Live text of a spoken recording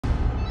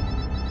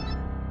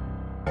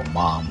Oh,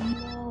 Mom.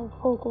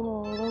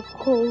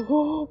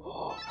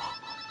 Hello?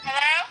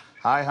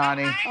 Hi,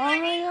 honey. Oh, my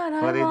God.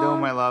 Hi, What are you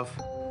doing, my love?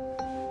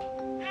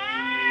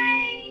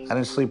 Hi. I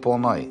didn't sleep all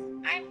night.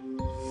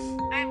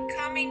 I'm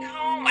coming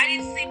home. I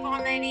didn't sleep all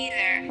night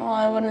either. Oh,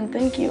 I wouldn't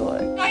think you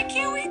would. I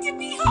can't wait to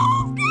be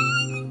home.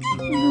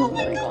 Oh,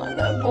 my God,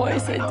 that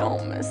voice. I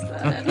don't miss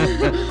that.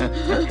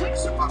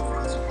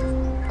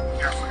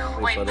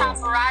 Wait,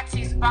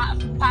 paparazzi's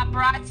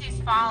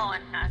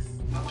following us.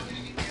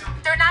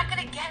 They're not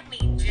gonna get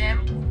me,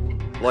 Jim.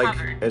 Like,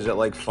 Covered. is it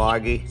like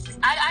foggy?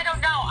 I don't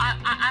know.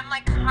 I'm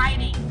like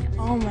hiding.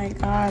 Oh, my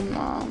God,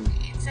 Mom.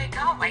 It's like,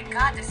 oh my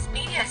God, this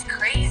media is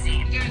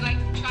crazy. They're like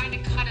trying to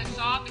cut us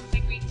off. It's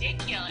like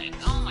ridiculous.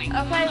 Oh my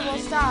God. Okay, well,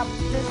 stop.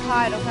 Just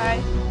hide,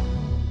 okay?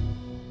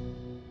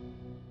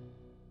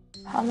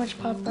 How much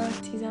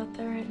paparazzi's out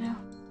there right now?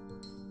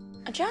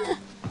 Jenna,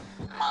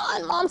 come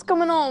on, Mom's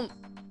coming home.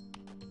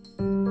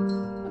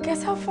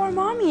 Guess how far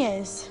Mommy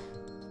is?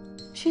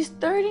 She's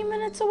 30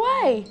 minutes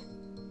away.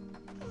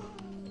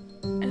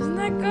 Isn't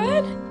that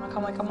good? Wanna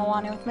come wake up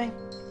Milani with me? Yeah.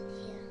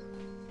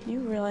 You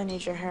really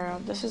need your hair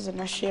up. This is an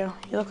issue.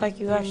 You look like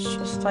you guys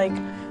just, like,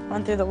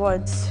 went through the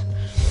woods.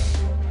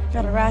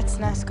 Got a rat's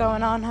nest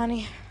going on,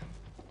 honey.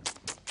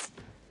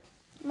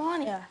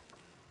 Melania,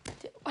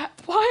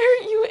 why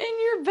aren't you in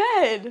your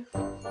bed? I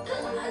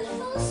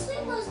fell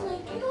asleep last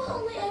night. Do you know how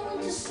late I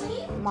went to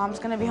sleep? Mom's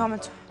gonna be home in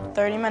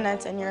 30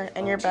 minutes and you're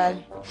in your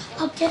bed.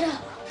 I'll get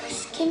up.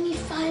 Just give me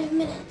 5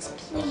 minutes,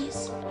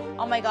 please.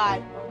 Oh my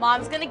God,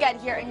 Mom's gonna get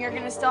here and you're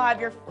gonna still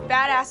have your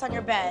fat ass on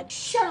your bed.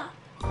 Shut up.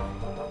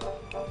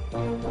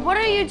 What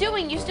are you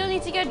doing? You still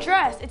need to get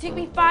dressed. It took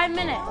me 5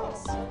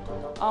 minutes.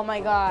 Oh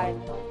my God.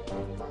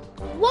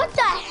 What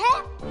the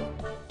heck?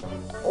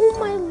 Oh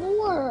my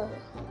Lord.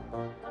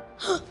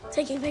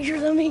 Taking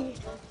pictures of me.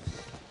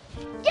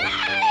 Get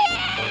out of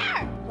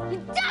here! You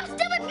dumb,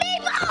 stupid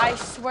people! I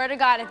swear to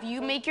God, if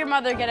you make your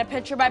mother get a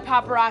picture by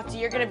paparazzi,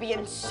 you're gonna be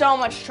in so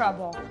much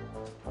trouble.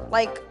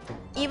 Like,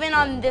 even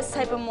on this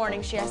type of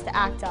morning, she has to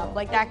act up.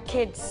 Like, that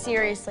kid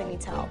seriously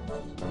needs help.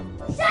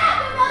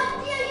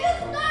 Paparazzi, you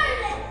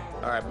started it!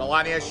 All right,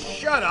 Melania,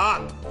 shut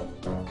up.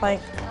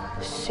 Like,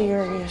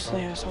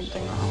 seriously, there's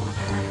something wrong with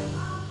her.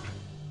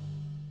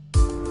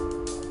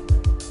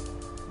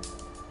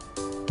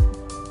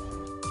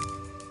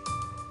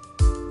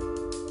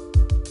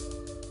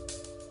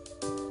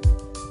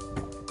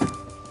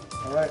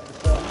 All right, let's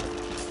go.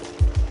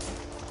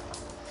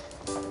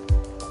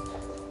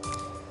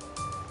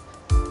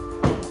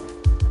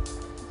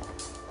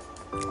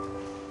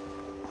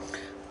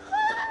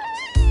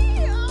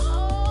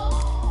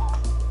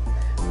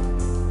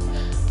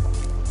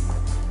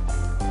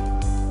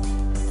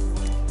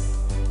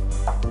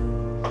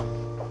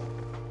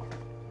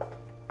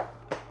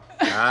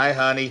 Hi,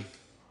 honey.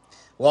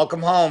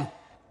 Welcome home.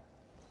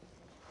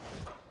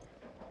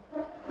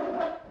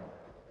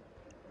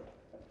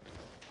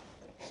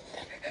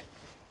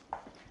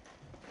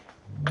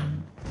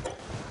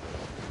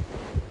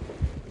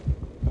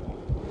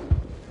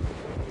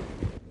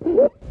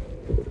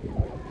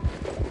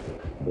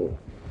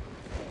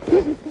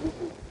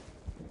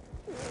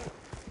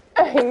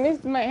 I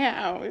missed my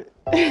house.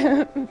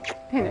 And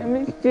I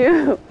missed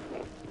you.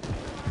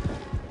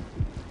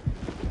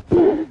 I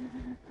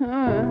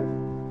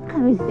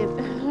miss you.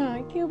 I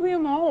can't believe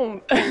I'm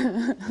home.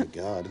 Thank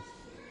God.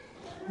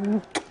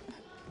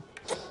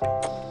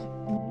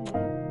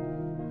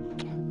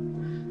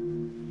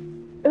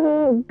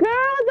 Oh,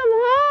 girls, I'm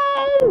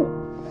home!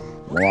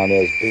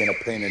 Melania's being a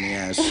pain in the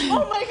ass.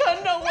 Oh my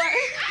God, no way.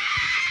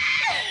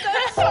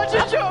 That's such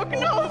a joke.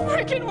 No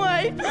freaking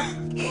way.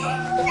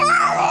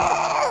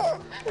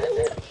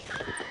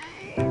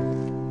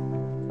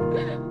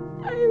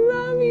 I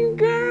love you,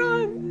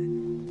 girls.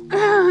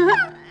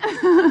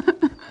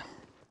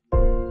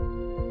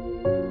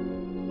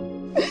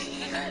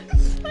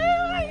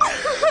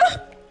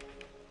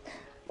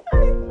 I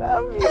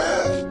love you.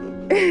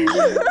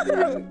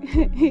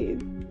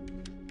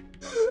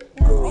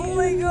 Oh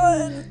my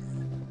God.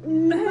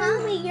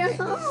 Mommy, you're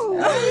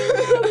home. I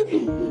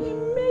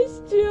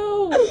missed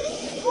you.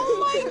 Oh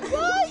my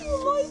God, you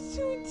lost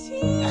 2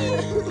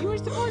 teeth. You were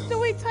supposed to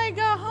wait till I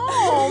got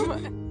home.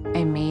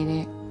 I made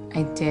it.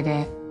 I did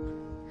it.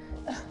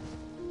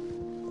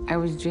 I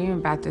was dreaming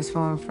about this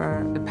phone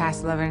for the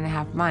past 11 and a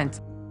half months.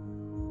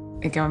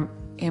 Like, am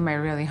I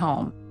really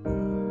home?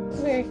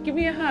 Here, give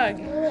me a hug.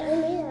 I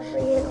made it for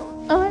you.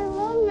 Oh, I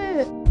love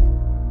it.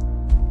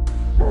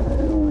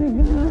 Oh my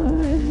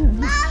God.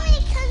 Mommy,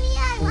 come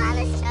here. I want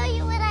to show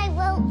you what I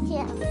wrote you.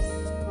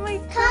 Oh my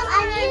God. Come, I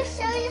need to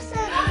show you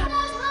something. Oh,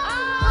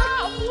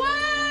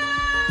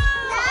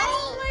 wow.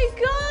 Oh my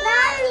God.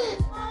 Mommy.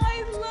 Oh, I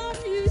love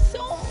you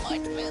so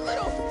much, my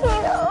little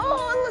friend.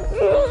 Oh, look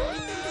at you.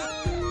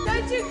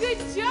 Such a good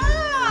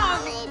job.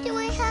 Mommy, do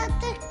I have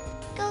to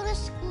go to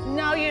school?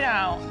 No, you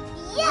don't.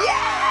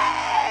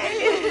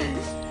 Yay!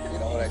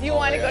 You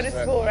want to go to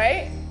school,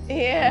 right?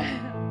 Yeah.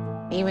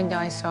 Even though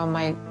I saw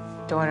my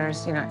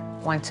daughters,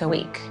 once a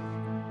week,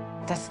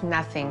 that's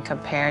nothing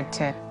compared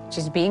to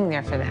just being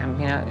there for them.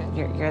 You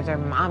know, you're their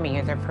mommy,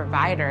 you're their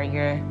provider,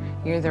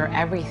 you're their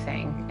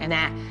everything. And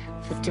that,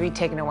 to be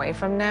taken away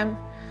from them,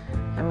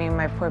 I mean,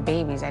 my poor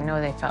babies, I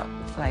know they felt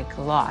like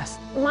lost.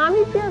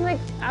 Mommy feels like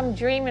I'm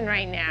dreaming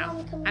right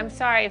now. I'm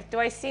sorry, do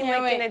I seem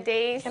like in a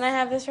daze? Can I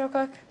have this real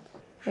quick?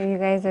 You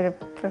guys are the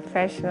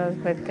professionals,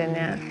 but then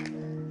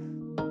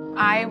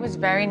I was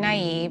very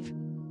naive.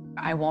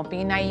 I won't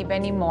be naive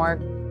anymore.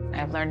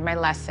 I've learned my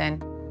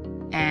lesson,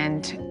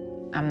 and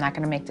I'm not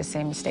gonna make the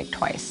same mistake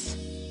twice.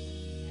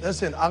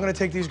 Listen, I'm gonna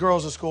take these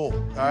girls to school,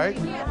 all right?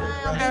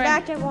 I'll be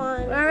back at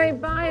 1. All right,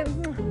 bye.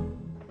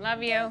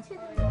 Love you.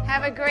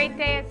 Have a great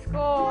day at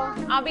school.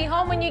 I'll be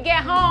home when you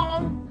get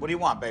home. What do you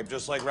want, babe?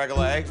 Just like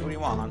regular eggs? What do you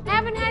want, hon? I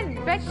haven't had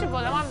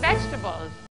vegetables. I want vegetables.